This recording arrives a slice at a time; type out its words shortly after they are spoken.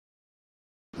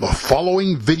The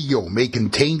following video may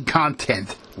contain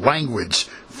content, language,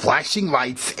 flashing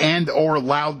lights, and/or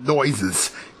loud noises,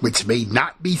 which may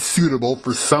not be suitable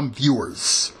for some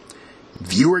viewers.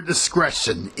 Viewer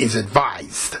discretion is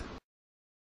advised.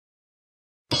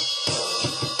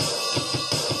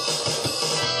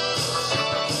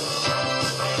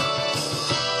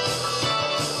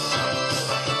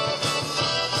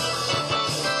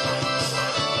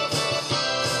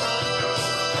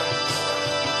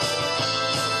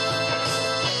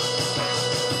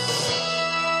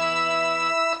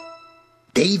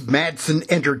 Dave Madson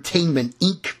Entertainment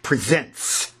Inc.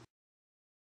 presents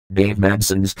Dave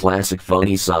Madson's classic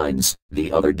funny signs,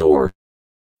 The Other Door.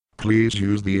 Please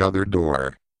use the other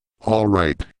door.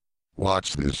 Alright.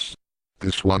 Watch this.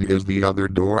 This one is the other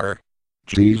door.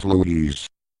 Jeez Louise.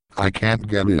 I can't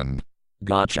get in.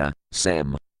 Gotcha,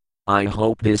 Sam. I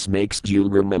hope this makes you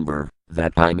remember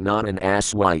that I'm not an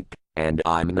asswipe, and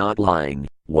I'm not lying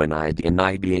when I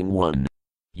deny being one.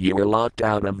 You're locked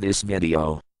out of this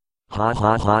video. Ha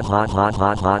ha ha ha ha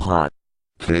ha ha ha.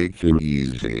 Take it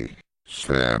easy,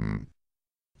 Sam.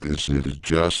 This is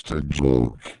just a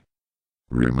joke.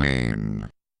 Remain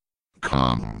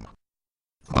calm.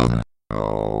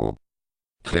 Oh.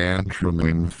 Tantrum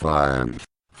in 5,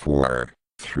 4,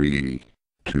 3,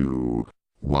 2,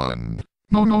 1.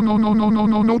 No,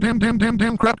 damn,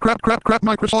 crap,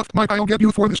 Microsoft, Mike, I'll get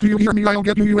you for this, do you hear me? I'll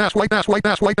get you, ass, white ass.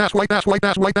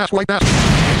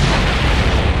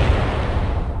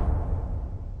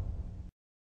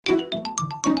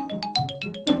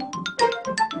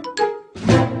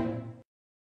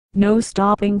 No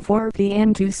stopping 4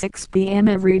 p.m. to 6 p.m.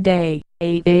 every day,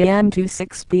 8 a.m. to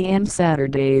 6 p.m.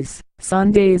 Saturdays,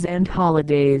 Sundays and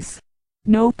holidays.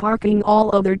 No parking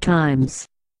all other times.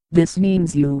 This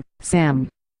means you, Sam.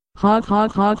 Hog.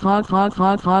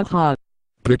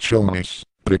 Bitchonis,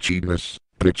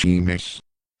 bitchiness.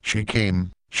 She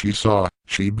came, she saw,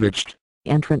 she bitched.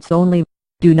 Entrance only.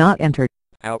 Do not enter.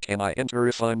 How can I enter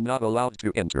if I'm not allowed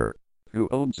to enter? Who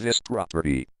owns this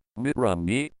property? Mitt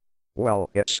Romney? Well,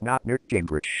 it's not Newt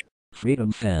Gingrich.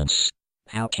 Freedom fence.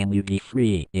 How can you be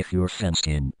free if you're fenced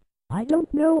in? I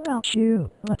don't know about you,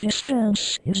 but this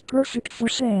fence is perfect for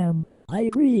Sam. I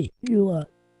agree, Beulah.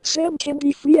 Sam can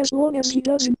be free as long as he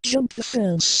doesn't jump the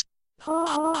fence.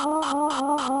 Ha.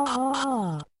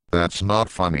 That's not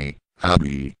funny,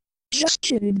 Abby. Just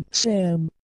kidding, Sam.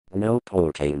 No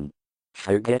porking.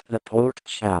 Forget the pork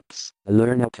chops.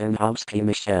 Learn a penthouse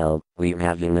Michelle. We're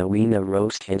having a wiener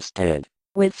roast instead.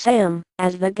 With Sam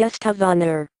as the guest of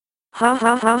honor.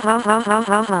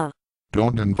 Ha.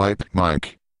 Don't invite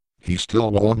Mike. He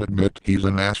still won't admit he's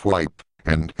an asswipe,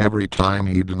 and every time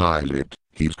he denies it,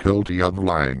 he's guilty of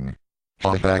lying.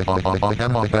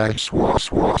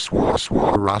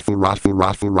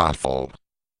 Raffle.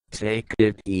 Take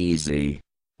it easy,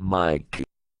 Mike.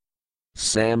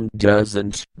 Sam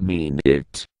doesn't mean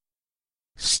it.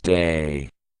 Stay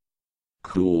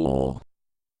cool.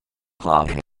 Ha.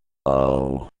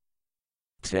 Oh.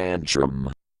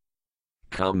 Tantrum.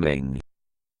 Coming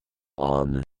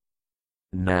on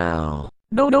now.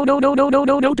 No, damn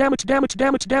it,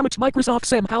 Microsoft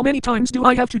Sam, how many times do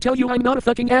I have to tell you I'm not a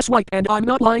fucking asswipe, and I'm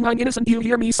not lying, I'm innocent, you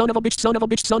hear me, son of a bitch.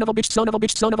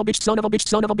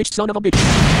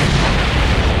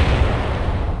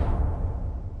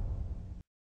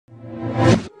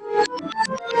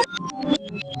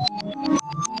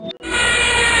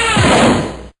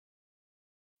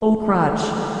 Oh crotch.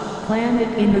 Plant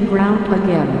it in the ground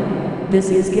again. This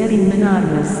is getting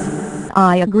monotonous.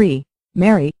 I agree,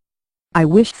 Mary. I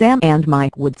wish Sam and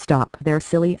Mike would stop their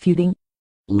silly feuding.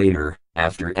 Later,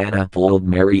 after Anna pulled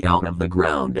Mary out of the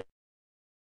ground.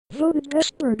 Voted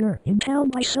best burger in town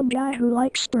by some guy who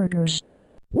likes burgers.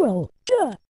 Well,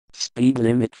 duh. Speed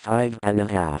limit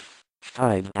 5.5.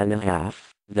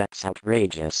 5.5? That's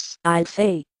outrageous. I'd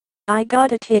say. I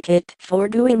got a ticket for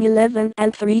doing 11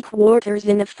 3/4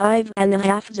 in a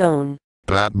 5.5 zone.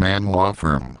 Batman Law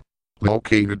Firm.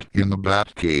 Located in the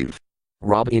Batcave.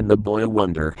 Robin the Boy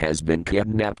Wonder has been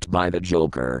kidnapped by the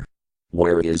Joker.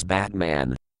 Where is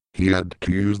Batman? He had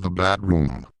to use the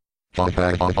Batroom.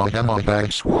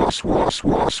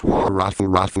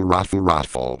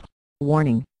 Raffle.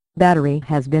 Warning. Battery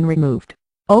has been removed.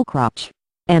 Oh crotch.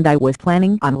 And I was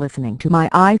planning on listening to my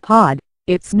iPod.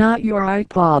 It's not your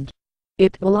iPod.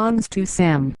 It belongs to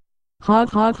Sam. Hog.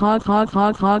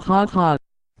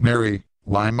 Mary,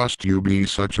 why must you be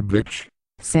such a bitch?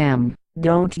 Sam,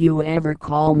 don't you ever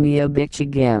call me a bitch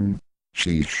again.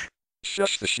 Sheesh.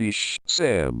 Shush the sheesh,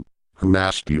 Sam. Who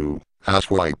asked you,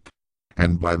 asswipe?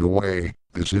 And by the way,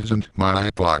 this isn't my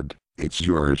iPod, it's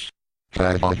yours.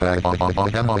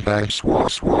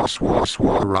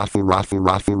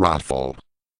 Raffle.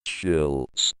 Chill,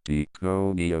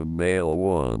 Speakonia male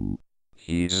 1.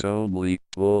 He's only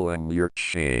pulling your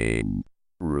chain.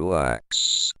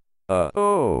 Relax.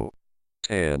 Oh.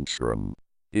 Tantrum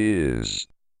is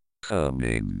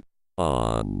coming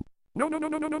on. No, damn,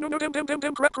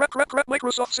 crap,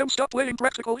 Microsoft Sam, stop playing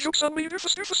practical jokes on me,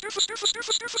 doofus.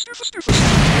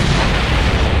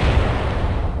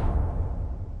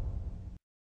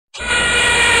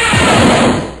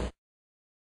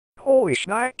 Holy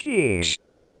shnikes.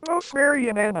 Both Mary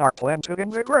and Ann are planted in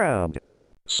the ground.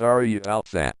 Sorry about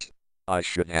that. I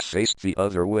should have faced the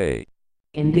other way.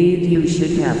 Indeed you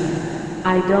should have.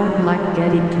 I don't like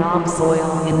getting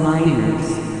topsoil in my ears.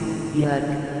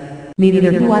 Yuck.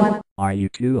 Neither do I. Are you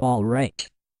two alright?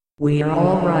 We're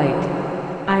alright.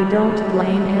 I don't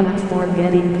blame Anna for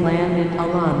getting planted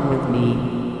along with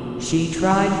me. She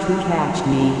tried to catch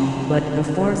me, but the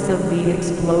force of the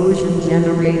explosion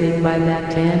generated by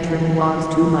that tantrum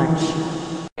was too much.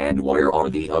 And where are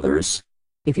the others?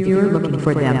 If you're looking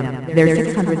for them, they're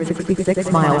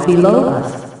 666 miles below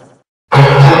us.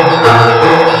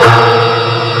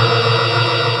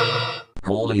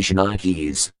 Holy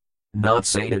shnikes. Not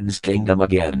Satan's kingdom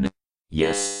again.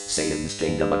 Yes, Satan's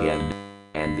kingdom again.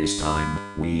 And this time,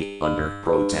 we, under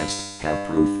protest, have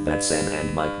proof that Sam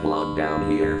and Mike belong down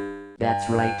here. That's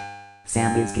right.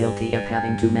 Sam is guilty of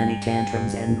having too many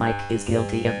tantrums and Mike is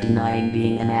guilty of denying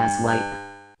being an asswipe.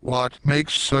 What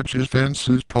makes such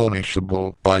offenses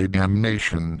punishable by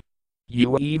damnation?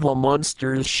 You evil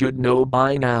monsters should know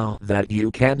by now that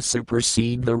you can't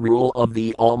supersede the rule of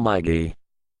the Almighty.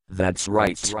 That's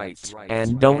right.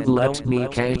 And don't let me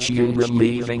catch you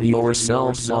relieving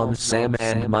yourselves on Sam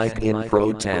and Mike in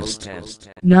protest.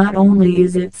 Not only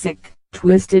is it sick,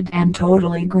 twisted and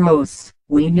totally gross,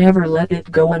 we never let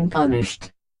it go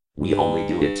unpunished. We only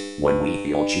do it when we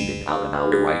feel cheated out of our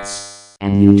rights.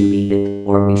 And you to eat it,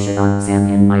 or we shit on Sam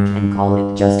and Mike and call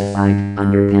it justified,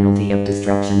 under penalty of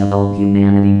destruction of all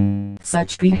humanity.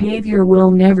 Such behavior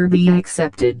will never be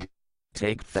accepted.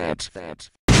 Take that.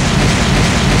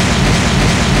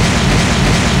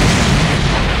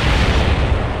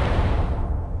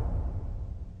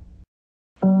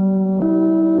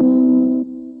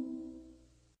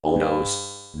 Oh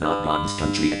noes, not God's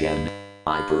country again.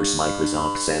 I curse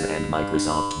Microsoft Sam and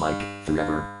Microsoft Mike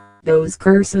forever. Those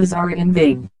curses are in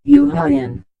vain, you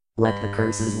hyena. Let the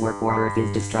curses work or Earth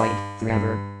is destroyed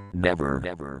forever. Never.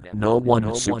 No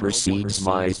one supersedes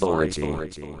my authority.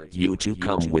 You two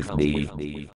come with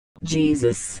me.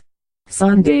 Jesus.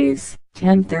 Sundays,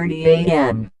 10:30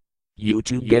 a.m. You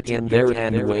two get in there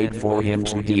and wait for him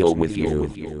to deal with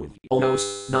you. Oh no,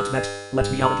 not that.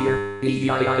 Let me out of here.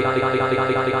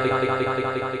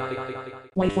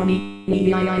 Wait for me.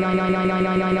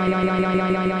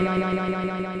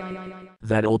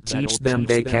 That'll teach them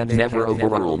they can never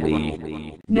overrule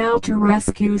me. Now to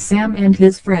rescue Sam and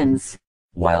his friends.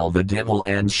 While the devil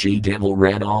and she-devil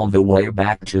ran all the way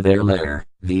back to their lair,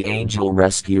 the angel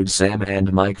rescued Sam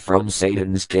and Mike from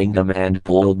Satan's kingdom and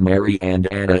pulled Mary and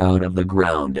Anna out of the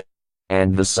ground.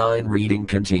 And the sign reading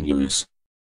continues.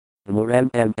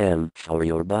 MMM for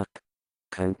your buck.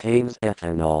 Contains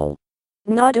ethanol.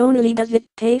 Not only does it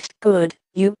taste good,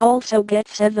 you also get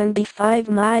 75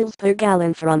 miles per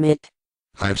gallon from it.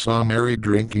 I saw Mary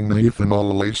drinking the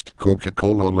ethanol-laced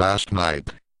Coca-Cola last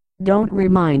night. Don't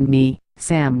remind me,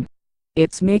 Sam.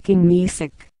 It's making me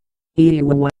sick.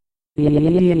 Ew.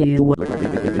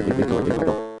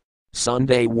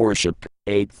 Sunday worship,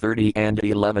 8:30 and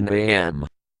 11 a.m.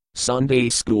 Sunday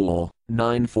school,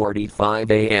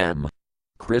 9:45 a.m.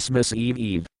 Christmas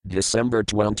Eve, December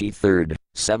 23rd,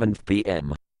 7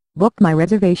 p.m. Book my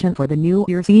reservation for the New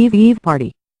Year's Eve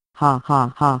party. Ha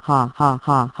ha ha ha ha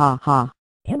ha ha ha.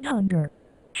 And hunger.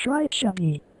 Try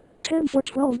Chubby. 10 for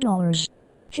 $12.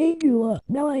 Hey Beulah,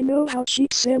 now I know how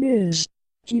cheap Sam is.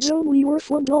 He's only worth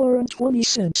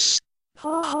 $1.20.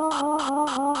 Ha ha ha ha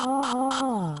ha ha ha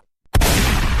ha.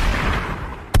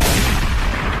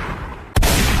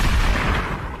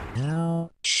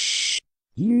 Now, shh.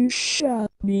 You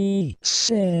shot me,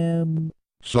 Sam.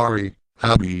 Sorry,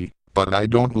 Abby, but I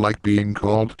don't like being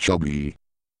called chubby.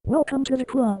 Welcome to the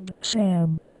club,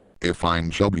 Sam. If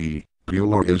I'm chubby,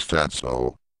 Beulah is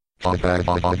fatso.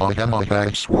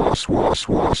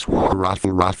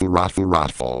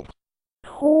 Raffle.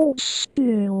 Hold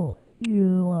still,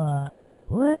 Beulah.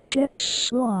 Let it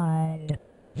slide.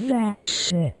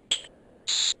 That's it.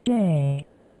 Stay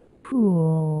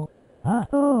cool.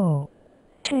 Uh-oh.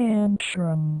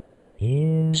 Tantrum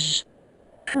is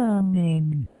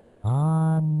coming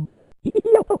on.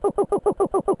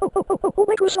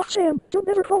 Microsoft RoboSoft Sam. Don't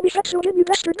ever call me Fetso again, you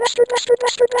bastard, bastard, bastard,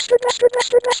 bastard, bastard, bastard,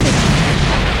 bastard, bastard.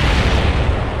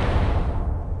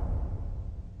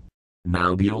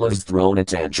 Now Beulah's thrown a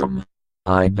tantrum.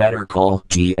 I better call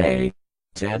GA.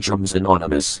 Tantrums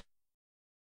Anonymous.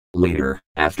 Later,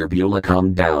 after Beulah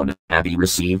calmed down, Abby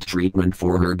received treatment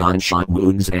for her gunshot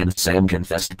wounds and Sam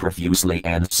confessed profusely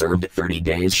and served 30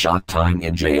 days shock time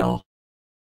in jail.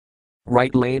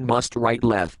 Right lane must right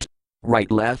left. Right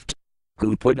left?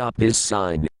 Who put up this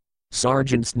sign?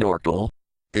 Sergeant Snorkel?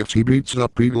 If he beats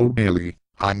up Eagle Bailey,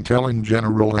 I'm telling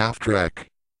General Half-Track.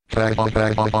 Raffle,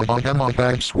 riffle,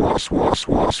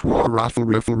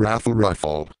 raffle,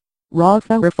 ruffle.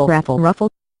 Riffle, raffle, ruffle.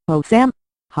 Oh Sam.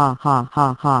 Ha ha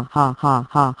ha ha ha ha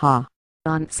ha ha.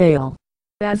 On sale.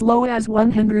 As low as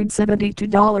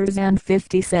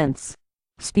 $172.50.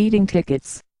 Speeding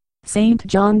tickets. St.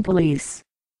 John Police.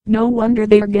 No wonder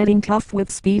they're getting tough with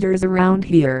speeders around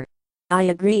here. I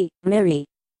agree, Mary.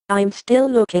 I'm still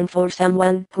looking for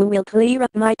someone who will clear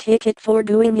up my ticket for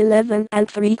doing 11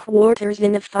 3/4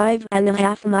 in a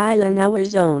 5.5 mile an hour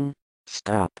zone.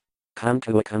 Stop. Come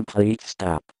to a complete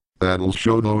stop. That'll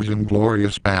show those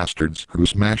inglorious bastards who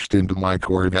smashed into my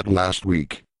Corvette last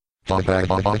week.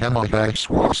 Raffle,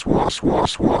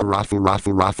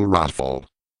 raffle, raffle, raffle.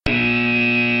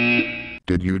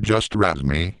 Did you just razz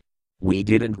me? We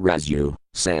didn't razz you,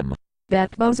 Sam.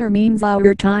 That buzzer means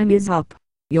our time is up.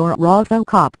 Your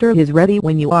Rafflecopter is ready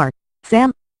when you are,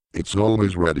 Sam. It's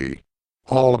always ready.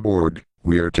 All aboard,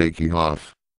 we are taking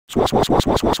off.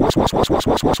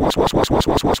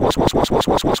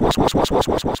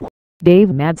 Dave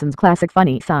Madson's Classic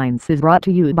Funny Signs is brought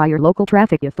to you by your local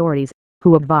traffic authorities,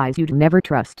 who advise you to never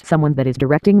trust someone that is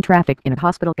directing traffic in a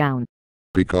hospital gown.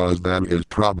 Because that is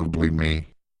probably me.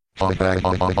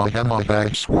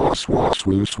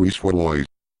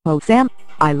 Oh Sam,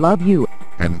 I love you.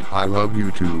 And I love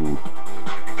you too.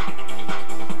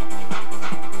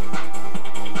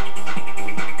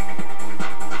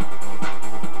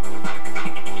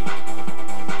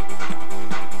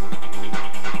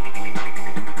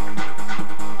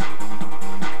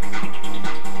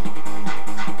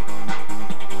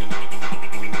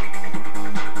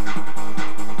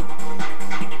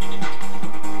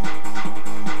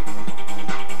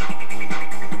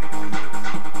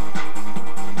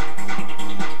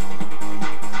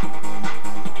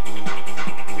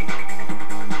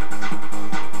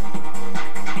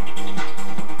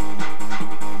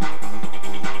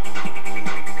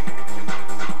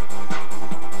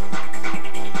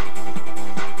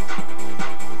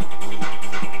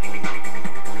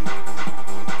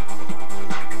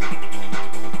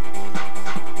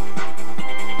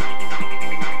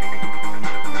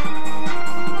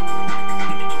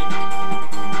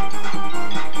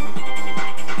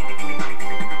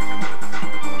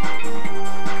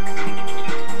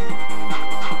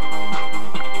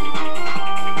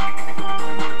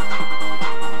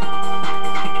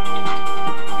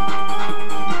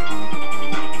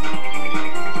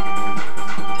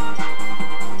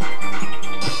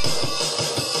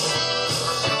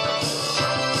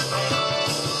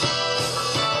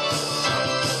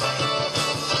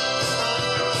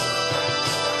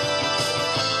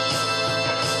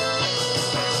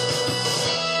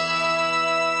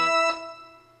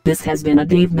 This has been a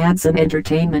Dave Madson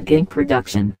Entertainment Inc.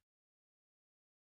 production.